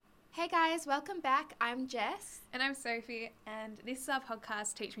Hey guys, welcome back. I'm Jess. And I'm Sophie, and this is our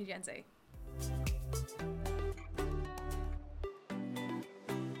podcast, Teach Me Gen Z.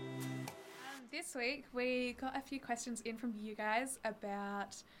 This week, we got a few questions in from you guys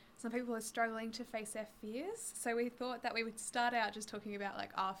about some people who are struggling to face their fears. So we thought that we would start out just talking about like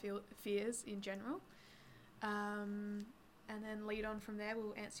our fears in general. And then lead on from there.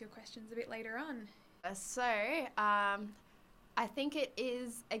 We'll answer your questions a bit later on. I think it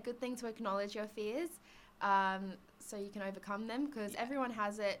is a good thing to acknowledge your fears so you can overcome them because everyone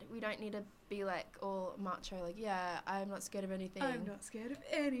has it. We don't need to be like all macho, like, yeah, I'm not scared of anything. I'm not scared of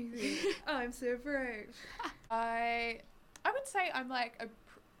anything. I'm so brave. I would say I'm like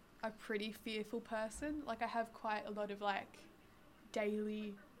a pretty fearful person. Like I have quite a lot of like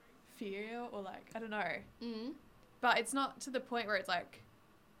daily fear or like, I don't know. Mm. But it's not to the point where it's like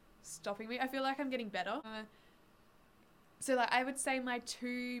stopping me. I feel like I'm getting better. So like I would say my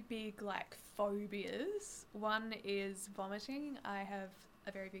two big like phobias. One is vomiting. I have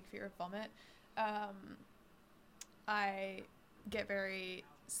a very big fear of vomit. I get very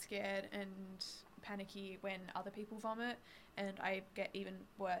scared and panicky when other people vomit, and I get even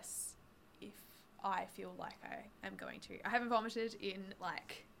worse if I feel like I am going to. I haven't vomited in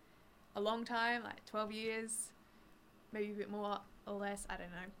like a long time, like 12 years, maybe a bit more or less, I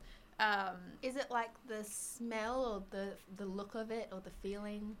don't know. Is it like the smell or the look of it or the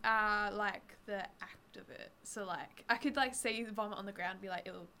feeling? Like the act of it. So like I could like see the vomit on the ground and be like,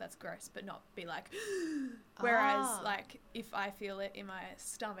 ew, that's gross, but not be like whereas like if I feel it in my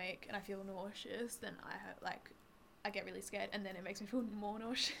stomach and I feel nauseous, then I get really scared and then it makes me feel more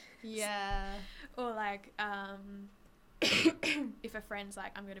nauseous. Yeah. Or like if a friend's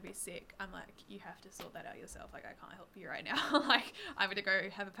like, I'm going to be sick, I'm like, you have to sort that out yourself. Like, I can't help you right now. Like, I'm going to go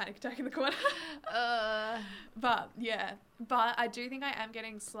have a panic attack in the corner. But, yeah. But I do think I am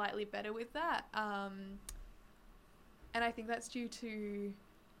getting slightly better with that. And I think that's due to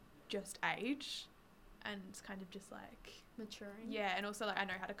just age and kind of just, like... maturing. Yeah, and also, like, I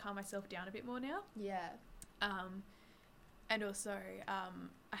know how to calm myself down a bit more now. Yeah. And also,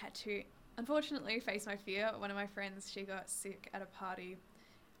 I had to... unfortunately face my fear. One of my friends, she got sick at a party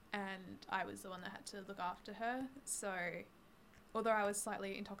and I was the one that had to look after her. So although I was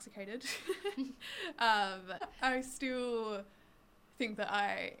slightly intoxicated, I still think that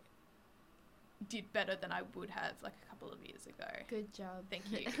I did better than I would have like a couple of years ago. Good job. Thank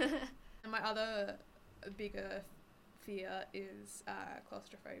you. And my other bigger fear is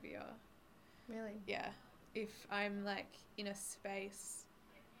claustrophobia. Really? Yeah. If I'm like in a space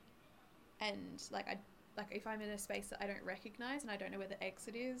and if I'm in a space that I don't recognize and I don't know where the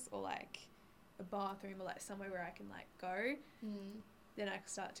exit is, or like a bathroom or like somewhere where I can like go, then I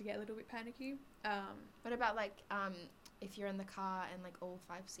start to get a little bit panicky. What about like if you're in the car and like all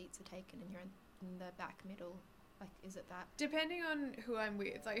 5 seats are taken and you're in the back middle, like is it that? Depending on who I'm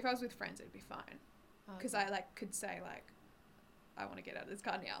with, like if I was with friends it'd be fine because I like could say like I want to get out of this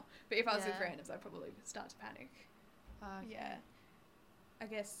car now, but if I was with randoms I'd probably start to panic. Okay. Yeah,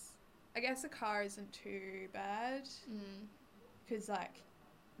 I guess a car isn't too bad because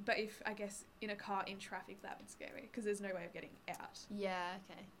but if I guess in a car in traffic that would scare me because there's no way of getting out. Yeah,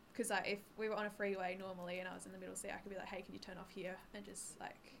 okay. Because like if we were on a freeway normally and I was in the middle seat, I could be like, hey, can you turn off here, and just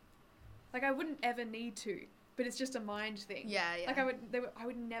like I wouldn't ever need to, but it's just a mind thing. Yeah. Like I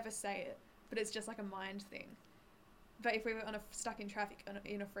would never say it, but it's just like a mind thing. But if we were stuck in traffic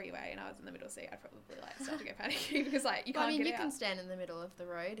in a freeway and I was in the middle seat, I'd probably like start to get panicky because like you can't get out. You can stand in the middle of the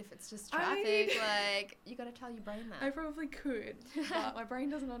road if it's just traffic. Like you got to tell your brain that. I probably could, but my brain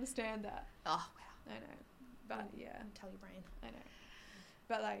doesn't understand that. Oh wow. I know, but yeah. Tell your brain. I know,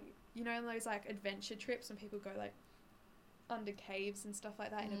 but like in those like adventure trips when people go like under caves and stuff like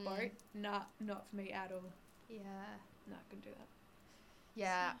that in a boat, not for me at all. Yeah. No, I couldn't do that.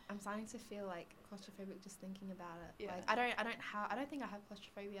 Yeah, I'm starting to feel like claustrophobic just thinking about it. Yeah. Like I don't think I have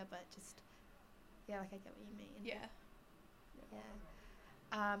claustrophobia, but just like I get what you mean. Yeah.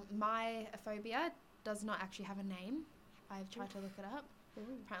 Yeah. My phobia does not actually have a name. I've tried to look it up.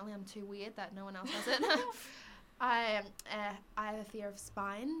 Apparently I'm too weird that no one else has it. I have a fear of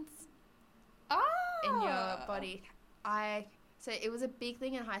spines in your body. So it was a big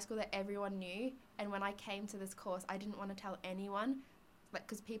thing in high school that everyone knew, and when I came to this course, I didn't want to tell anyone. Like,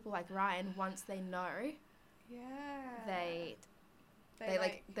 because people like Ryan, once they know, they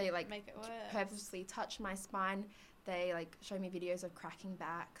make it worse. Purposely touch my spine. They like show me videos of cracking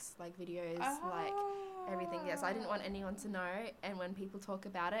backs, like videos like everything. Yes, I didn't want anyone to know, and when people talk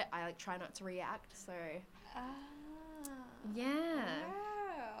about it, I like try not to react. So yeah.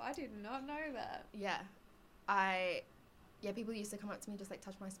 Wow, I did not know that. Yeah, yeah, people used to come up to me, just like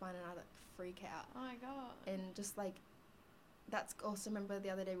touch my spine, and I'd like freak out. Oh my god. And just like, that's also, remember the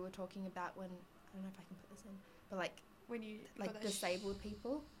other day we were talking about when, I don't know if I can put this in, but like, When you like disabled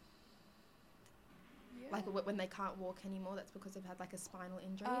people, yeah. like when they can't walk anymore, that's because they've had like a spinal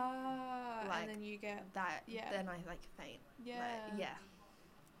injury. And then you get that. yeah. Then I like faint. yeah. Like,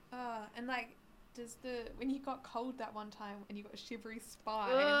 yeah. And like, when you got cold that one time and you got shivery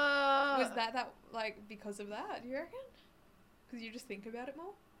spine, was that like because of that? Do you reckon? Because you just think about it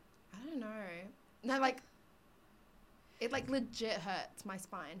more. I don't know. No, like, it like legit hurts my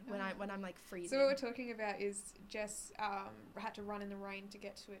spine when I'm like freezing. So what we're talking about is Jess had to run in the rain to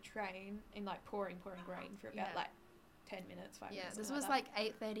get to a train in like pouring rain for about like 10 minutes, 5 minutes. Yeah, this was like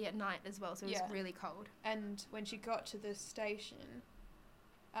 8:30 at night as well, so it was really cold. And when she got to the station,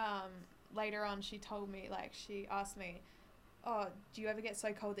 later on she told me, like, she asked me, oh, do you ever get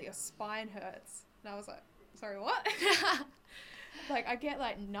so cold that your spine hurts? And I was like, sorry, what? Like, I get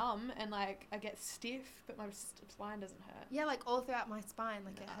like numb and like I get stiff, but my spine doesn't hurt. Yeah, like all throughout my spine,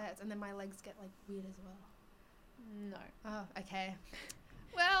 like it hurts, and then my legs get like weird as well. No. Oh, okay.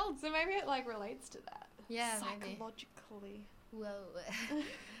 Well, so maybe it like relates to that. Yeah, psychologically. Maybe.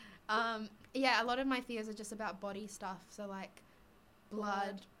 Whoa. Yeah, a lot of my fears are just about body stuff. So like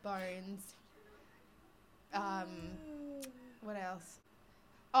blood, bones. What else?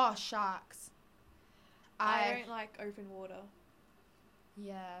 Oh, sharks. I don't like open water.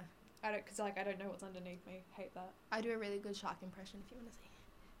 Yeah. Because I don't know what's underneath me. Hate that. I do a really good shark impression if you want to see.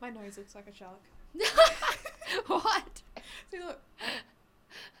 My nose looks like a shark. What? See, look.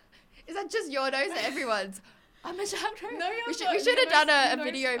 Is that just your nose or everyone's? I'm a shark nose. No, we should have done a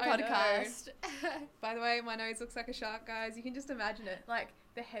video podcast. By the way, my nose looks like a shark, guys. You can just imagine it, like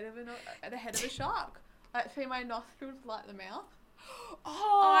the head of a shark. Like, see my nostrils like the mouth.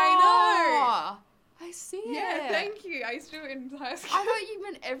 Oh, I know. I see it. Yeah, thank you. I used to do it in high school. I thought you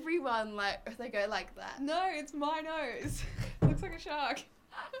meant everyone, like, they go like that. No, it's my nose. Looks like a shark.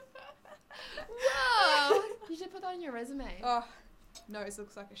 Whoa! You should put that on your resume. Oh, nose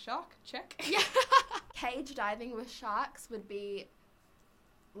looks like a shark. Check. Yeah. Cage diving with sharks would be,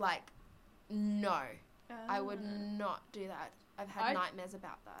 like, no. I would not do that. I've had nightmares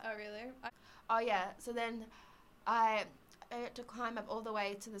about that. Oh, really? Oh, yeah. So then I had to climb up all the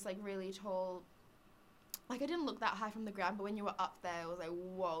way to this, like, really tall... Like, I didn't look that high from the ground, but when you were up there, it was like,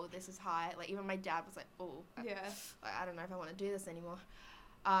 whoa, this is high. Like, even my dad was like, oh. Yeah. I don't know if I want to do this anymore.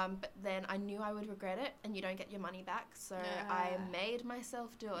 But then I knew I would regret it, and you don't get your money back. So I made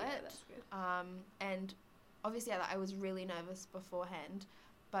myself do it. Yeah, that's good. And obviously, I was really nervous beforehand.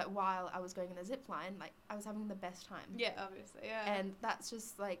 But while I was going in the zip line, like, I was having the best time. Yeah, obviously, yeah. And that's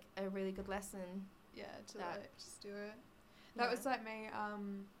just, like, a really good lesson. Yeah, to, like, just do it. That was, like, me,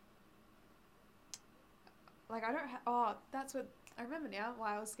 like, I don't that's what, I remember now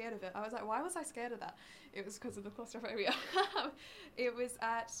why I was scared of it. I was like, why was I scared of that? It was because of the claustrophobia. It was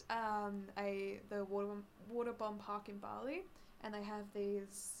at the water bomb park in Bali, and they have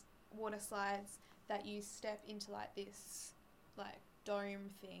these water slides that you step into, like, this, like, dome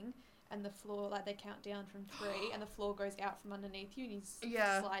thing, and the floor, like, they count down from 3, and the floor goes out from underneath you, and you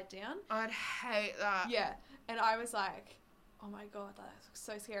slide down. I'd hate that. Yeah, and I was like, oh my god, that's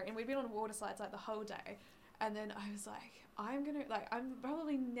so scary. And we'd been on water slides, like, the whole day. And then I was like, I'm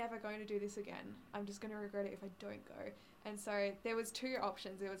probably never going to do this again. I'm just going to regret it if I don't go. And so there was 2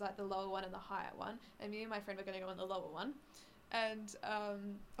 options. There was like the lower one and the higher one. And me and my friend were going to go on the lower one. And,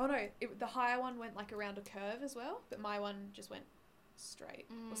 the higher one went like around a curve as well. But my one just went straight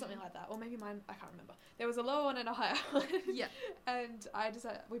or something like that. Or maybe mine, I can't remember. There was a lower one and a higher one. Yeah. And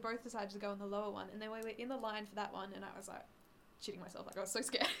we both decided to go on the lower one. And then we were in the line for that one. And I was like, shitting myself. Like, I was so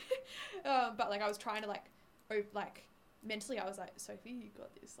scared. But like, I was trying to like mentally I was like, Sophie, you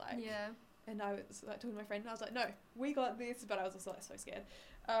got this, like, yeah. And I was like talking to my friend, and I was like, no, we got this. But I was also like so scared,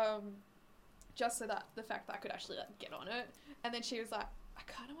 just so that the fact that I could actually like get on it. And then she was like, I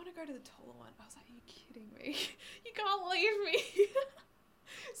kind of want to go to the taller one. I was like, are you kidding me? You can't leave me.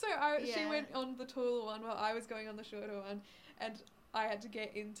 So she went on the taller one while I was going on the shorter one, and I had to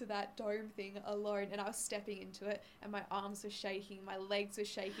get into that dome thing alone, and I was stepping into it, and my arms were shaking, my legs were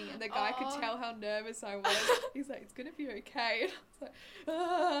shaking, and the guy could tell how nervous I was. He's like, it's gonna be okay. And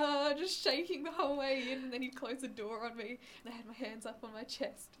I was like, just shaking the whole way in, and then he closed the door on me, and I had my hands up on my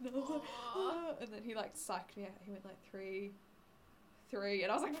chest, and I was like, and then he like psyched me out. He went like 3, and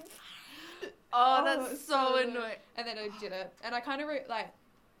I was like, that's so annoying. And then I did it, and I kind of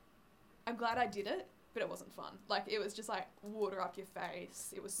I'm glad I did it. But it wasn't fun. Like, it was just, like, water up your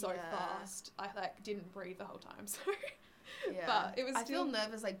face. It was so fast. I, like, didn't breathe the whole time, so... Yeah. But it was I feel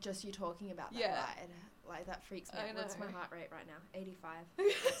nervous, like, just you talking about that ride. Like, that freaks me I out. What's my know. heart rate right now? 85.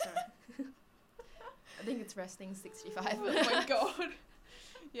 That's right. I think it's resting 65. Oh my god.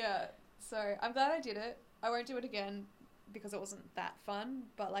 Yeah. So I'm glad I did it. I won't do it again because it wasn't that fun,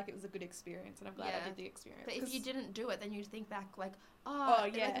 but like it was a good experience, and I'm glad I did the experience. But if you didn't do it, then you'd think back like,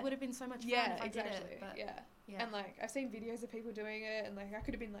 like, it would have been so much fun if I did it. But yeah. And like I've seen videos of people doing it, and like I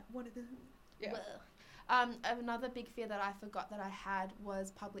could have been like one of them. Yeah. Another big fear that I forgot that I had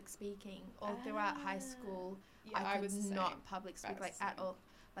was public speaking. All throughout high school, I could not public speak like at all.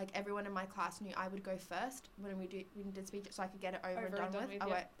 Like everyone in my class knew I would go first when we did speech, so I could get it over and done with.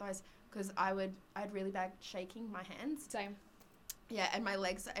 Otherwise, because I had really bad shaking my hands. Same. Yeah, and my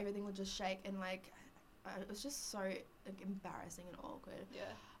legs, everything would just shake, and like it was just so like, embarrassing and awkward.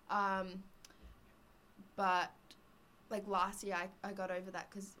 Yeah. But like last year, I got over that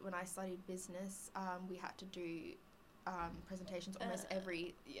because when I studied business, we had to do presentations almost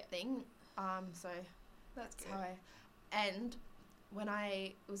every thing. So that's good. how and when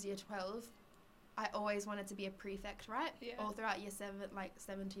I was year 12, I always wanted to be a prefect, right? Yeah. All throughout year 7, like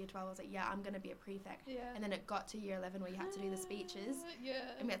 7 to year 12, I was like, yeah, I'm going to be a prefect. Yeah. And then it got to year 11 where you had to do the speeches.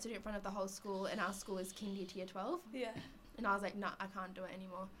 Yeah. And we had to do it in front of the whole school, and our school is kindy to year 12. Yeah. And I was like, nah, I can't do it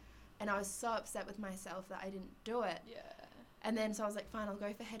anymore. And I was so upset with myself that I didn't do it. Yeah. And then so I was like, fine, I'll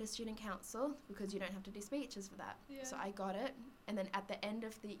go for head of student council because you don't have to do speeches for that. Yeah. So I got it. And then at the end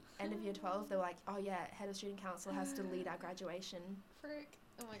of year 12, they were like, oh yeah, head of student council has to lead our graduation. Frick.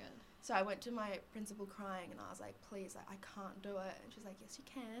 Oh my god. So I went to my principal crying, and I was like, please, like, I can't do it. And she's like, yes, you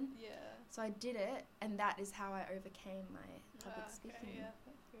can. Yeah. So I did it, and that is how I overcame my public speaking. Yeah,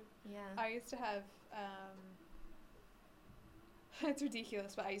 that's good. Yeah. I used to have, it's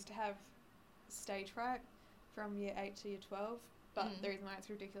ridiculous, but I used to have stage fright from year 8 to year 12. But the reason why it's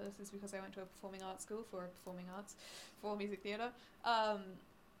ridiculous is because I went to a performing arts school for music theatre.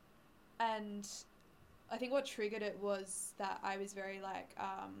 And I think what triggered it was that I was very like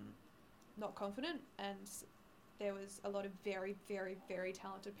not confident, and there was a lot of very, very, very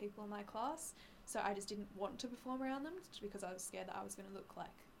talented people in my class. So I just didn't want to perform around them just because I was scared that I was going to look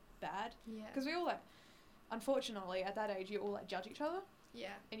like bad. Yeah. Because we all like, unfortunately, at that age, you all like judge each other.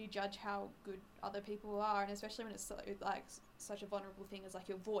 Yeah. And you judge how good other people are, and especially when it's so, like such a vulnerable thing as like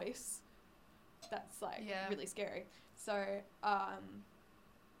your voice, that's like really scary. So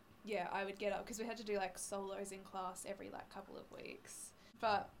yeah, I would get up because we had to do like solos in class every like couple of weeks.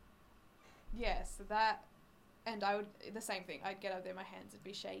 But yeah, so that, and I would, the same thing, I'd get up there, my hands would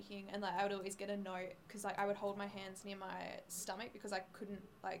be shaking, and like I would always get a note because like I would hold my hands near my stomach because I couldn't,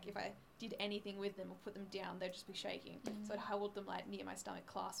 like if I did anything with them or put them down, they'd just be shaking. So I'd hold them like near my stomach,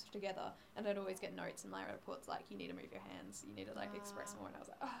 clasped together, and I'd always get notes in my reports like, you need to move your hands, you need to like express more, and I was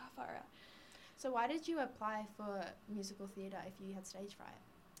like, far out. So why did you apply for musical theatre if you had stage fright?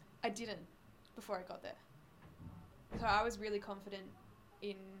 I didn't before I got there. So I was really confident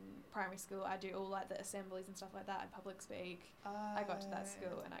in primary school. I do all like the assemblies and stuff like that and public speak. I got to that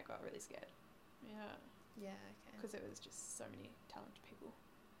school and I got really scared. Yeah. Yeah, okay. Because there was just so many talented people.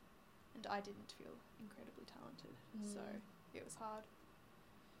 And I didn't feel incredibly talented. So it was hard.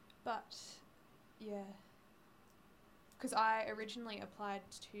 But yeah. Because I originally applied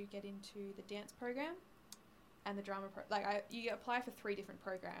to get into the dance program and the drama you apply for 3 different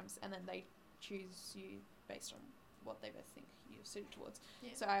programs, and then they choose you based on what they both think you're suited towards.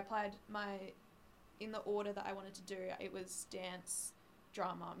 Yeah. So I applied in the order that I wanted to do, it was dance,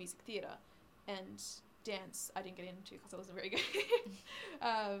 drama, music theatre, and dance I didn't get into because I wasn't very good.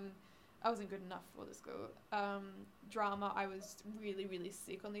 I wasn't good enough for the school. Drama, I was really, really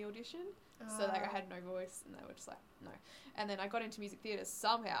sick on the audition. So like I had no voice, and they were just like, no. And then I got into music theatre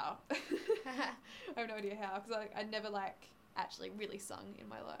somehow. I have no idea how, because I never like actually really sung in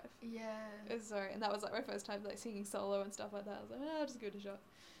my life. Yeah. So, and that was like my first time like singing solo and stuff like that. I was like, I'll just give it a shot.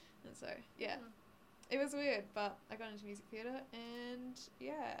 And so yeah, it was weird, but I got into music theatre, and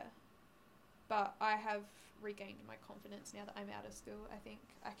yeah. But I have regained my confidence now that I'm out of school. I think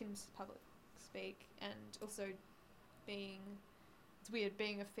I can public speak, and also it's weird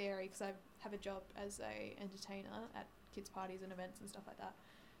being a fairy because I have a job as a entertainer at kids' parties and events and stuff like that.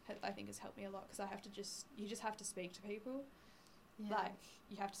 I think has helped me a lot because you just have to speak to people. Yeah. Like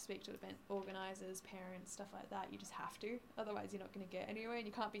you have to speak to event organisers, parents, stuff like that. You just have to, otherwise you're not going to get anywhere, and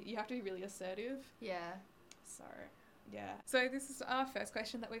you have to be really assertive. Yeah. So yeah. So this is our first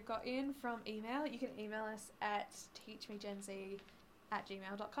question that we've got in from email. You can email us at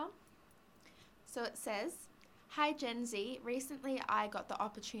teachmegenz@gmail.com. So it says, hi Gen Z, recently I got the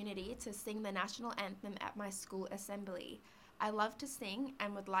opportunity to sing the national anthem at my school assembly. I love to sing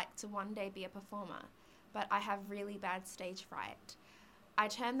and would like to one day be a performer, but I have really bad stage fright.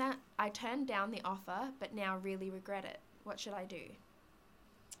 I turned down the offer, but now really regret it. What should I do?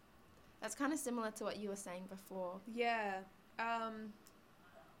 That's kind of similar to what you were saying before. Yeah. I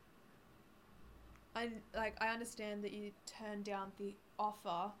understand that you turned down the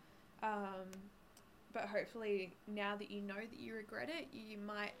offer, but hopefully now that you know that you regret it, you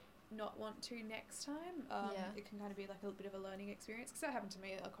might not want to next time. It can kind of be like a bit of a learning experience, because that happened to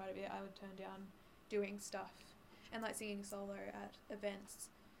me quite a bit. I would turn down doing stuff and like singing solo at events,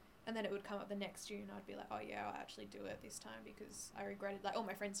 and then it would come up the next year and I'd be like, oh yeah, I'll actually do it this time because I regretted, like all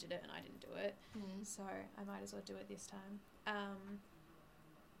my friends did it and I didn't do it. So I might as well do it this time.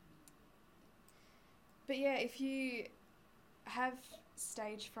 But yeah, if you have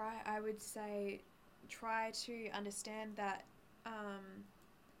stage fright, I would say try to understand that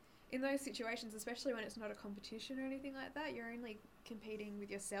in those situations, especially when it's not a competition or anything like that, you're only competing with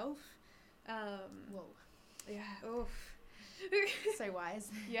yourself. Whoa. Yeah. Oof. So wise.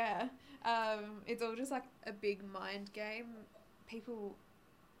 Yeah. It's all just like a big mind game.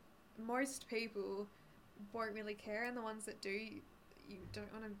 Most people won't really care, and the ones that do, you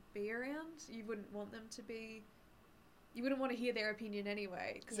don't want to be around. You wouldn't want them to be. You wouldn't want to hear their opinion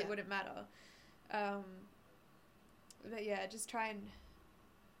anyway, because it wouldn't matter. But yeah, just try and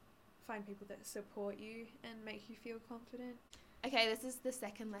find people that support you and make you feel confident. Okay, this is the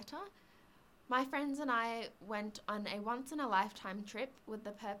second letter. My friends and I went on a once-in-a-lifetime trip with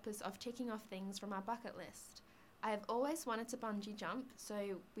the purpose of ticking off things from our bucket list. I have always wanted to bungee jump,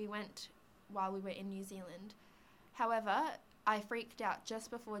 so we went while we were in New Zealand. However, I freaked out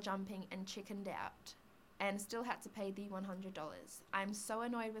just before jumping and chickened out, and still had to pay the $100. I'm so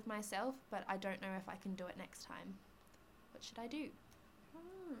annoyed with myself, but I don't know if I can do it next time. What should I do?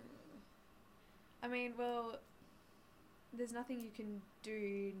 I mean, well, there's nothing you can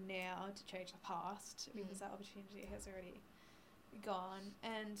do now to change the past, because that opportunity has already gone.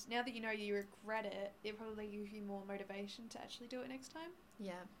 And now that you know you regret it, it probably gives you more motivation to actually do it next time.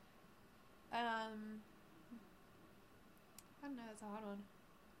 Yeah. I don't know, that's a hard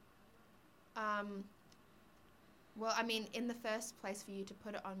one. Well, I mean, in the first place, for you to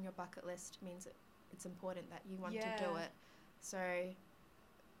put it on your bucket list means it's important that you want to do it. So,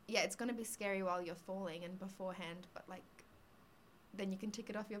 yeah, it's going to be scary while you're falling and beforehand, but like, then you can tick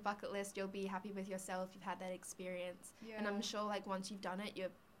it off your bucket list. You'll be happy with yourself. You've had that experience. Yeah. And I'm sure, like, once you've done it,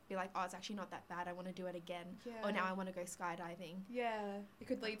 you'll be like, oh, it's actually not that bad. I want to do it again. Yeah. Or now I want to go skydiving. Yeah. It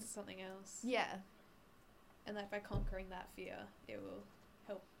could lead to something else. Yeah. And like by conquering that fear, it will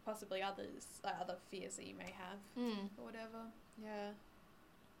help possibly others, other fears that you may have or whatever. Yeah.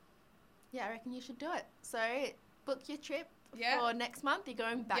 Yeah, I reckon you should do it. So book your trip for next month. You're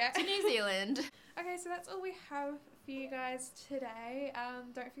going back to New Zealand. Okay, so that's all we have for you guys today.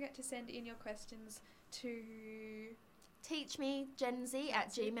 Don't forget to send in your questions to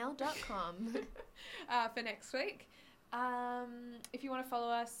teachmegenz@gmail.com for next week. If you want to follow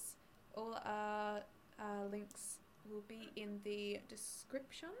us, all our links will be in the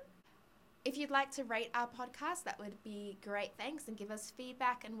description. If you'd like to rate our podcast, that would be great. Thanks. And give us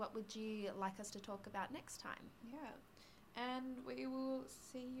feedback, and what would you like us to talk about next time? Yeah. And we will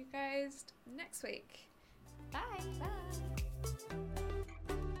see you guys next week. Bye.